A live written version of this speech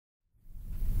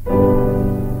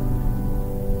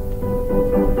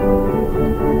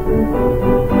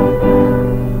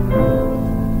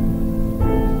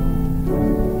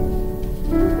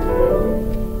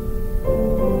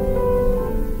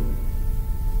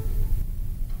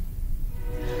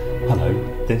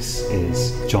this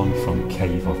is John from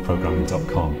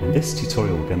kuvovprogramming.com. In this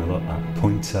tutorial we're going to look at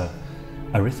pointer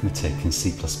arithmetic in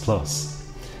C++.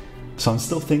 So I'm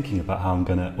still thinking about how I'm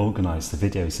going to organise the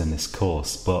videos in this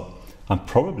course, but I'm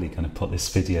probably going to put this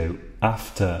video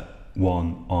after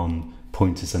one on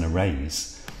pointers and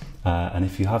arrays. And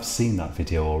if you have seen that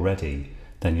video already,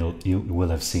 then you will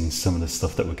have seen some of the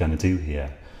stuff that we're going to do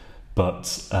here.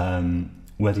 But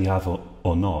whether you have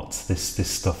or not, this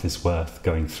stuff is worth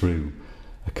going through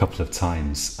a couple of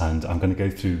times, and I'm going to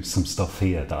go through some stuff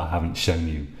here that I haven't shown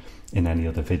you in any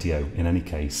other video in any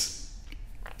case.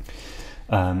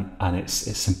 And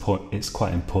it's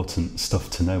quite important stuff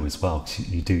to know as well, because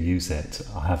you do use it.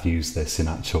 I have used this in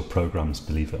actual programs,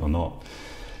 believe it or not.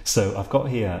 So I've got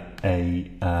here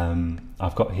an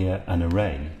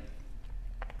array.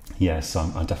 Yes,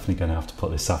 I'm definitely going to have to put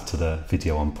this after the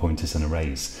video on pointers and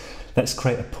arrays. Let's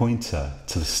create a pointer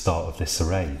to the start of this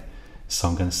array. So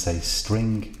I'm going to say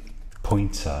string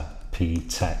pointer p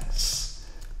text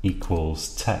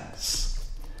equals text.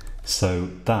 So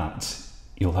that,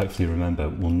 you'll hopefully remember,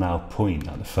 will now point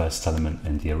at the first element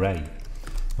in the array.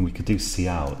 And we could do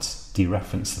cout,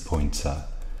 dereference the pointer.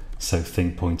 So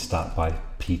thing pointed at by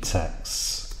p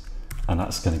text. And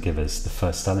that's going to give us the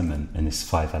first element in this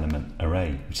 5-element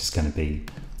array, which is going to be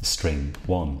the string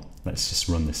 1. Let's just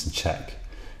run this and check.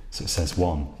 So it says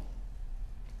 1.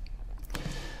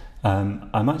 I'm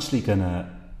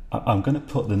going to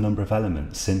put the number of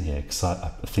elements in here because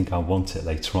I think I want it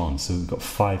later on. So we've got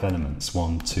 5 elements,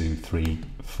 1, 2, 3,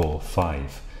 4,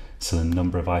 5. So the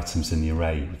number of items in the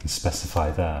array we can specify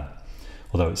there,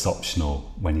 although it's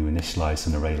optional when you initialize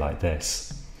an array like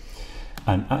this.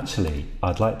 And actually,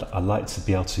 I'd like to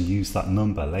be able to use that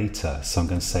number later. So I'm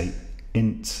going to say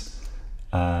int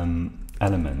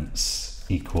elements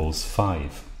equals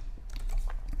 5.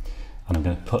 And I'm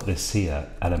going to put this here,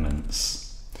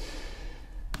 elements.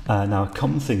 Now, a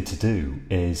common thing to do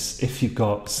is if you've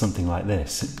got something like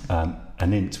this,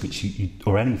 an int which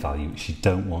or any value which you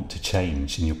don't want to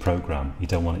change in your program, you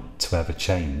don't want it to ever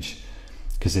change,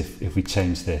 because if we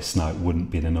change this now, it wouldn't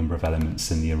be the number of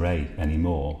elements in the array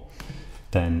anymore.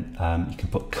 Then you can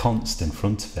put const in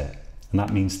front of it, and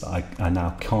that means that I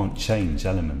now can't change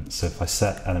elements. So if I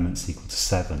set elements equal to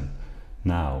 7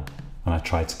 now, and I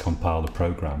try to compile the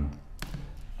program,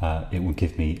 it will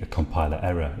give me a compiler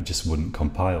error. It just wouldn't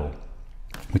compile,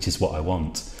 which is what I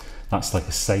want. That's like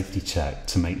a safety check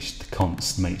to make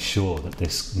sure that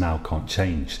this now can't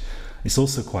change. It's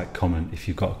also quite common if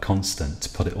you've got a constant to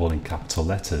put it all in capital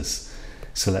letters.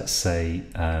 So let's say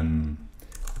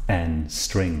n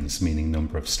strings, meaning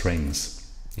number of strings.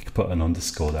 You could put an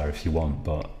underscore there if you want,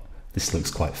 but this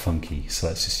looks quite funky, so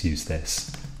let's just use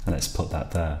this and let's put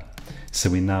that there.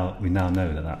 So we now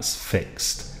know that that's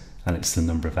fixed, and it's the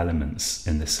number of elements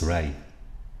in this array.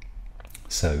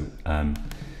 So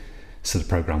the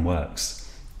program works.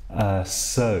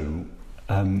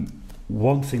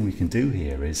 One thing we can do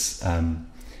here is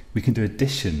we can do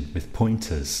addition with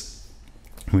pointers.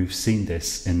 We've seen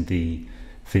this in the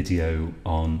video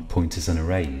on pointers and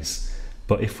arrays,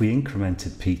 but if we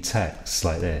incremented p text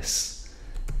like this,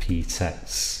 p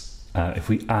text, if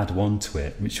we add 1 to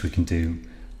it, which we can do,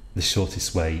 the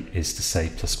shortest way is to say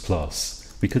 ++.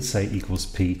 We could say equals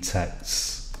p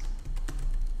text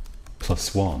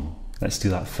plus 1. Let's do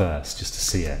that first just to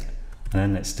see it, and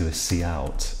then let's do a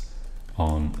cout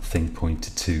on thing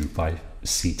pointed to by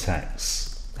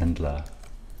ctext handler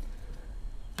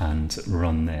and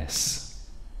run this.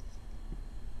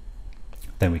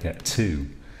 Then we get 2.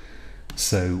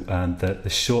 So the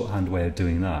shorthand way of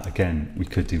doing that, again, we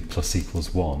could do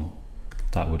 +=1.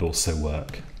 That would also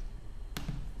work.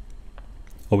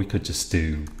 Or we could just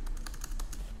do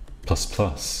 ++.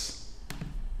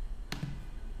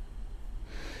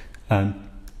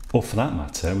 Or for that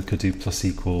matter, we could do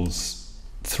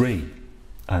 +=3.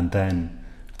 And then,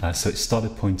 so it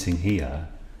started pointing here,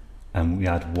 and we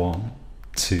add 1,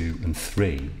 2, and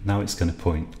 3. Now it's going to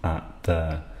point at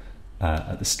the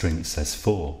string that says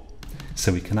 4.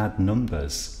 So we can add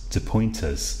numbers to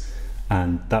pointers,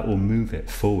 and that will move it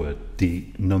forward the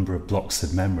number of blocks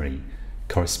of memory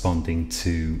corresponding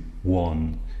to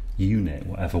 1 unit,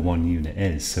 whatever 1 unit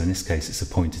is. So in this case it's a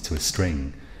pointer to a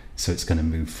string, so it's going to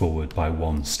move forward by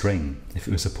 1 string. If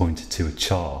it was a pointer to a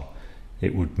char,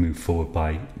 it would move forward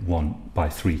by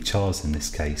 3 chars in this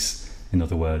case. In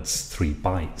other words, 3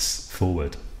 bytes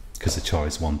forward, because a char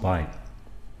is 1 byte.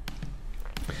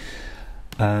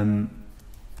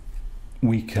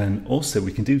 We can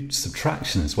do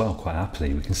subtraction as well quite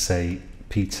happily. We can say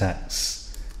p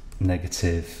text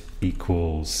negative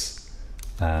equals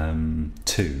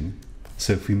 2.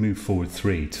 So if we move forward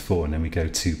 3 to 4 and then we go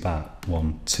 2 back,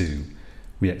 1, 2,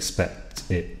 we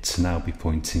expect it to now be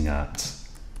pointing at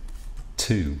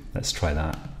 2. Let's try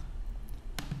that.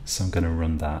 So I'm going to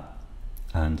run that,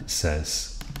 and it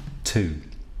says 2.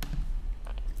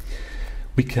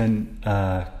 We can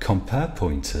compare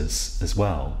pointers as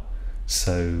well.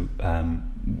 So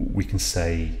we can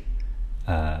say,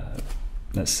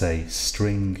 let's say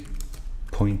string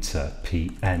pointer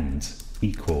p end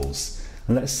equals,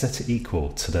 and let's set it equal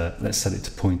to let's set it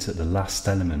to point at the last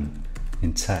element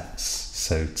in text.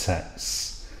 So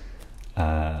text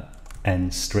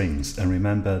n strings, and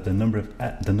remember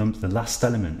the last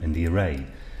element in the array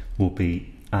will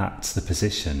be at the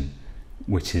position,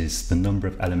 which is the number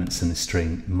of elements in the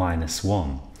string minus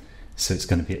 1. So it's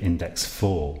going to be at index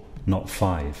 4, not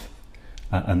 5.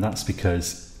 And that's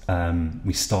because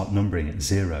we start numbering at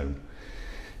 0.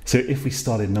 So if we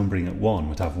started numbering at 1,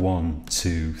 we'd have 1,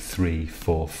 2, 3,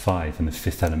 4, 5, and the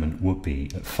 5th element would be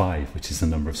at 5, which is the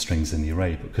number of strings in the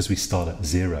array. But because we start at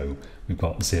 0, we've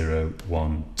got 0,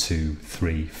 1, 2,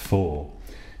 3, 4.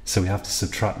 So we have to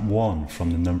subtract 1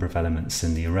 from the number of elements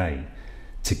in the array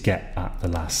to get at the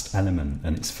last element,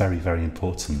 and it's very, very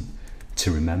important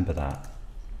to remember that,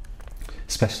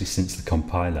 especially since the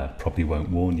compiler probably won't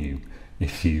warn you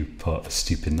if you put a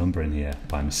stupid number in here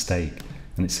by mistake,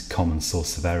 and it's a common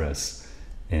source of errors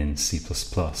in C++.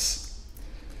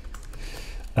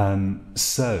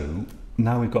 So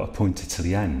now we've got a pointer to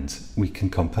the end, we can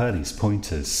compare these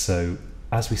pointers. So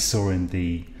as we saw in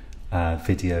the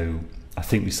video, I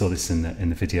think we saw this in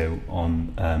the video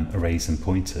on arrays and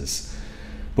pointers,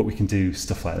 but we can do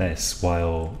stuff like this.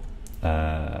 While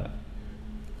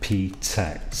p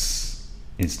text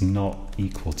is not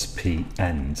equal to p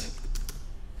end,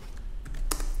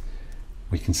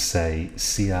 we can say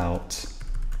cout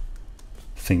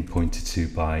thing pointed to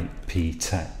by p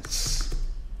text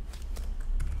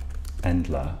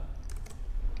endler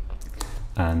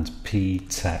and p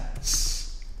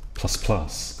text plus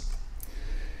plus.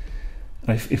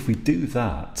 If we do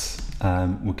that,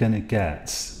 we're going to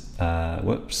get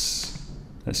whoops,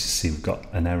 let's just see, we've got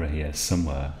an error here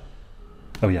somewhere.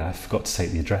 Oh yeah, I forgot to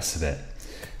take the address of it.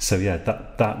 So yeah,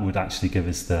 that would actually give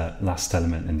us the last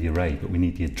element in the array, but we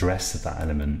need the address of that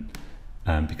element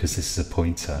because this is a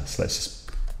pointer. So let's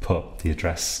just put the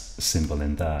address symbol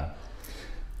in there.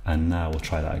 And now we'll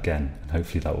try that again, and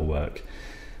hopefully that will work.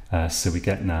 So we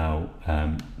get now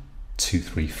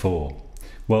 234.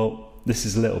 Well, this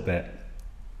is a little bit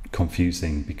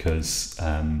confusing because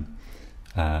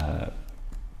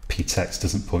ptext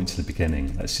doesn't point to the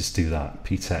beginning. Let's just do that.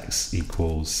 Ptext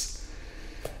equals,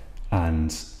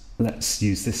 and let's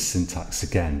use this syntax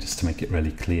again just to make it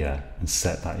really clear and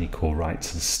set that equal right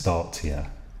to the start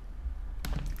here.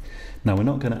 Now we're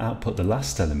not going to output the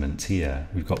last element here.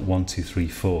 We've got 1, 2, 3,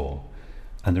 4,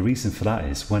 and the reason for that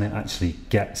is when it actually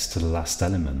gets to the last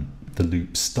element, the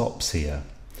loop stops here.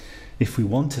 If we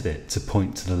wanted it to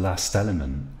point to the last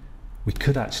element, we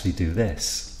could actually do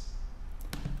this,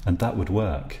 and that would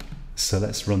work. So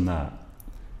let's run that.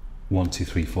 1, 2,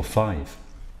 3, 4, 5.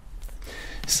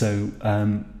 So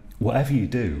whatever you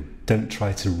do, don't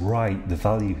try to write the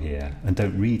value here, and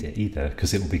don't read it either,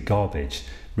 because it will be garbage.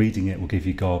 Reading it will give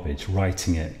you garbage.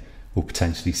 Writing it will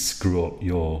potentially screw up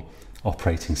your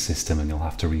operating system, and you'll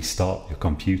have to restart your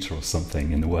computer or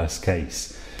something in the worst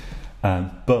case.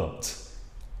 But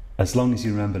as long as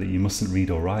you remember that you mustn't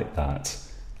read or write that,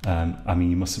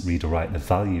 you mustn't read or write the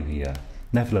value here.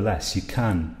 Nevertheless, you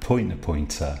can point a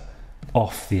pointer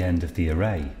off the end of the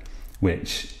array,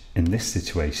 which in this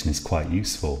situation is quite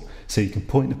useful. So you can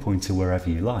point the pointer wherever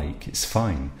you like, it's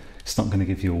fine. It's not going to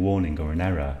give you a warning or an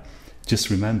error. Just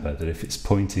remember that if it's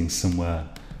pointing somewhere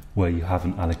where you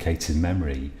haven't allocated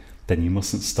memory, then you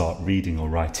mustn't start reading or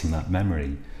writing that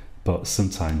memory. But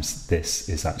sometimes this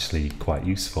is actually quite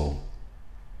useful.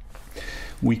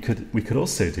 We could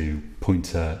also do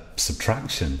pointer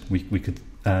subtraction. We could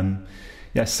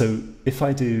so if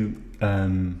I do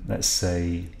let's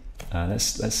say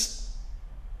let's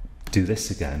do this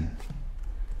again,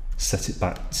 set it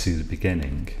back to the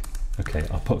beginning. Okay,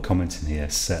 I'll put a comment in here,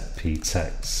 set p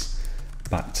text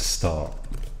back to start.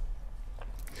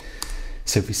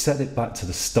 So if we set it back to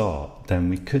the start, then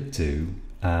we could do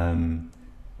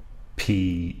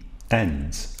p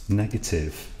end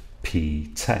negative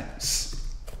p text.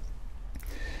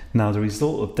 Now the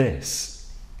result of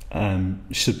this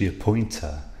should be a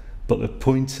pointer, but the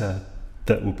pointer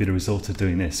that would be the result of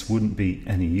doing this wouldn't be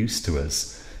any use to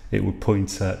us. It would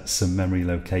point at some memory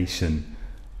location,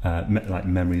 like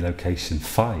memory location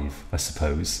 5, I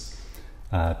suppose,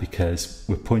 because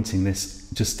we're pointing this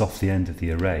just off the end of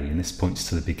the array, and this points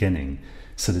to the beginning.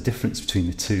 So the difference between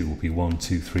the two will be 1,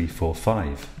 2, 3, 4,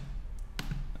 5.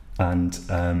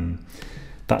 And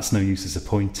that's no use as a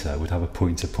pointer. We'd have a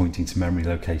pointer pointing to memory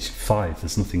location 5.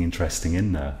 There's nothing interesting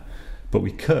in there. But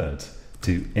we could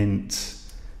do int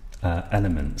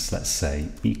elements, let's say,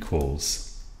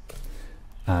 equals,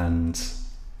 and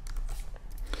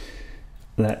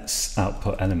let's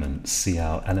output elements,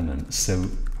 cout elements. So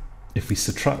if we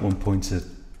subtract one pointer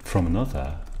from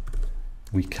another,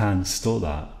 we can store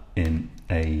that in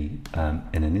an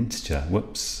integer.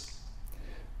 Whoops,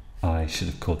 I should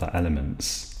have called that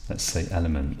elements. Let's say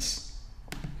elements.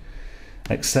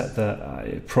 Except that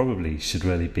it probably should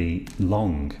really be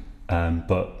long,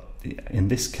 but in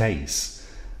this case,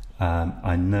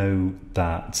 I know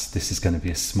that this is going to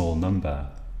be a small number,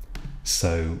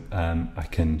 so I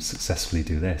can successfully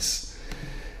do this.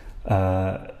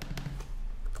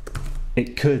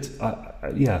 It could,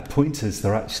 yeah, pointers,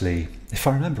 they're actually, if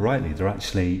I remember rightly, they're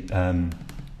actually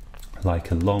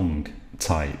like a long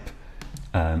type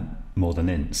more than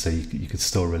int, so you could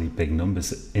store really big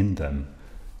numbers in them,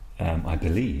 I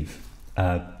believe.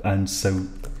 And so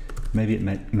maybe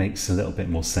it makes a little bit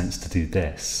more sense to do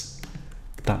this.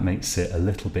 That makes it a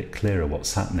little bit clearer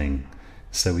what's happening.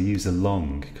 So we use a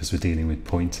long because we're dealing with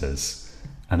pointers,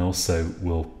 and also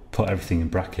we'll put everything in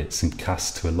brackets and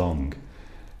cast to a long,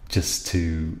 just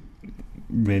to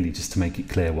make it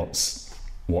clear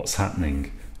what's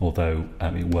happening, although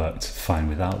it worked fine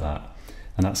without that.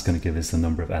 And that's going to give us the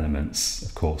number of elements,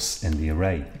 of course, in the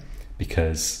array,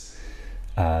 because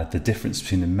the difference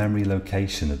between the memory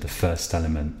location of the first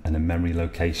element and the memory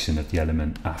location of the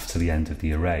element after the end of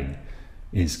the array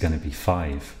is going to be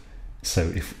 5.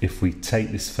 So if we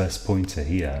take this first pointer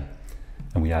here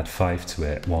and we add 5 to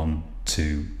it, 1,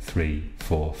 2, 3,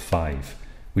 4, 5,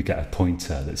 we get a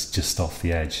pointer that's just off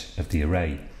the edge of the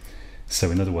array. So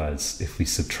in other words, if we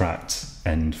subtract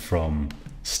end from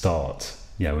start,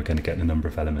 yeah, we're going to get the number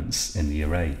of elements in the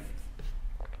array.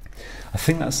 I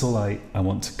think that's all I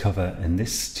want to cover in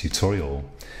this tutorial.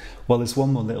 Well, there's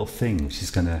one more little thing which is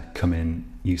going to come in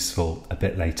useful a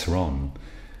bit later on,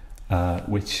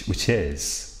 which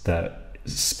is that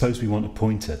suppose we want a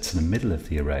pointer to the middle of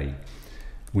the array.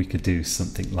 We could do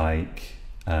something like,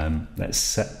 let's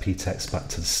set ptext back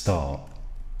to the start,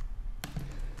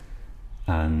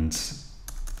 and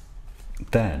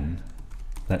then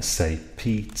let's say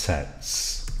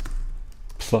ptext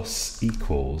plus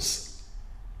equals,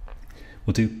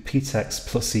 we'll do ptext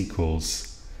plus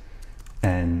equals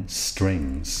n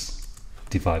strings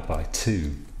divide by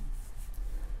 2,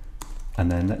 and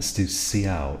then let's do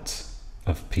cout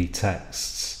of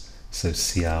ptexts. So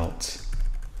cout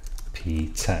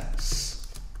ptext.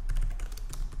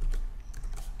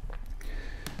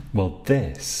 Well,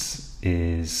 this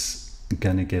is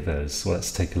going to give us, well,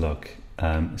 let's take a look.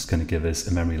 It's going to give us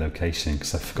a memory location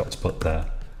because I forgot to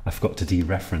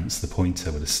dereference the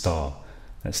pointer with a star.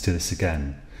 Let's do this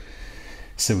again.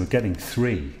 So we're getting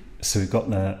 3. So we've got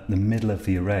the middle of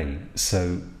the array.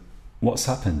 So what's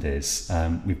happened is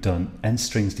we've done n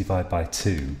strings divide by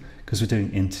 2. Because we're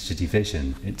doing integer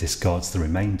division, it discards the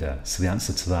remainder. So the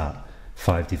answer to that,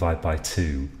 5 divided by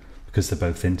 2, because they're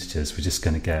both integers, we're just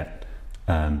going to get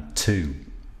 2.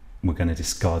 We're going to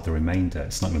discard the remainder.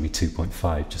 It's not going to be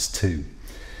 2.5, just 2.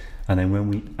 And then when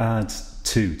we add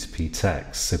 2 to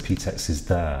ptext, so ptext is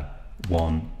there,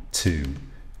 1, 2,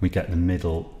 we get the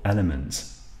middle element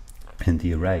in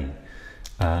the array.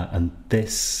 And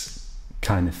this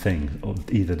kind of thing, or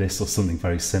either this or something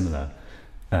very similar,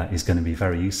 is going to be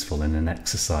very useful in an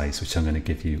exercise which I'm going to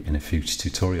give you in a future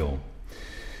tutorial.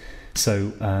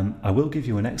 So I will give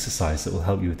you an exercise that will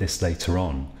help you with this later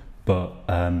on, but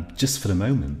just for the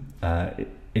moment,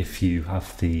 if you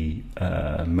have the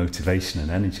motivation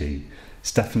and energy,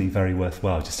 it's definitely very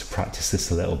worthwhile just to practice this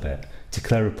a little bit.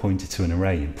 Declare a pointer to an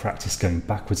array and practice going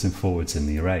backwards and forwards in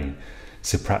the array.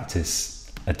 So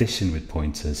practice addition with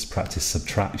pointers, practice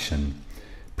subtraction,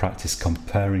 practice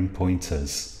comparing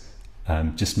pointers.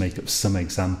 Just make up some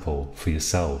example for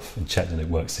yourself and check that it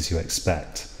works as you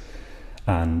expect,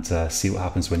 and see what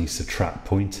happens when you subtract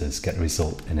pointers, get a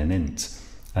result in an int.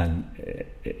 And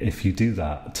if you do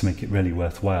that, to make it really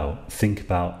worthwhile, think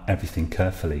about everything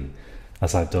carefully,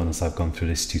 as I've done as I've gone through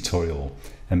this tutorial,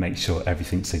 and make sure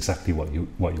everything's exactly what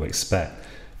you expect.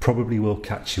 Probably will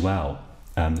catch you out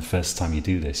the first time you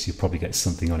do this. You'll probably get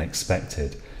something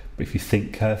unexpected, but if you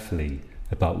think carefully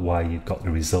about why you've got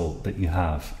the result that you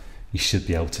have, you should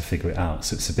be able to figure it out.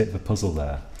 So it's a bit of a puzzle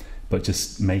there, but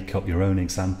just make up your own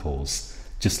examples,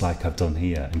 just like I've done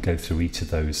here, and go through each of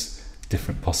those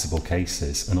different possible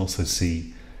cases, and also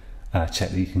see,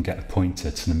 check that you can get a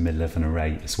pointer to the middle of an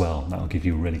array as well. That'll give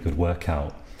you a really good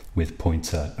workout with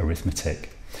pointer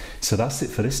arithmetic. So that's it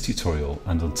for this tutorial,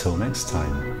 and until next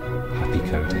time, happy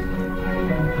coding.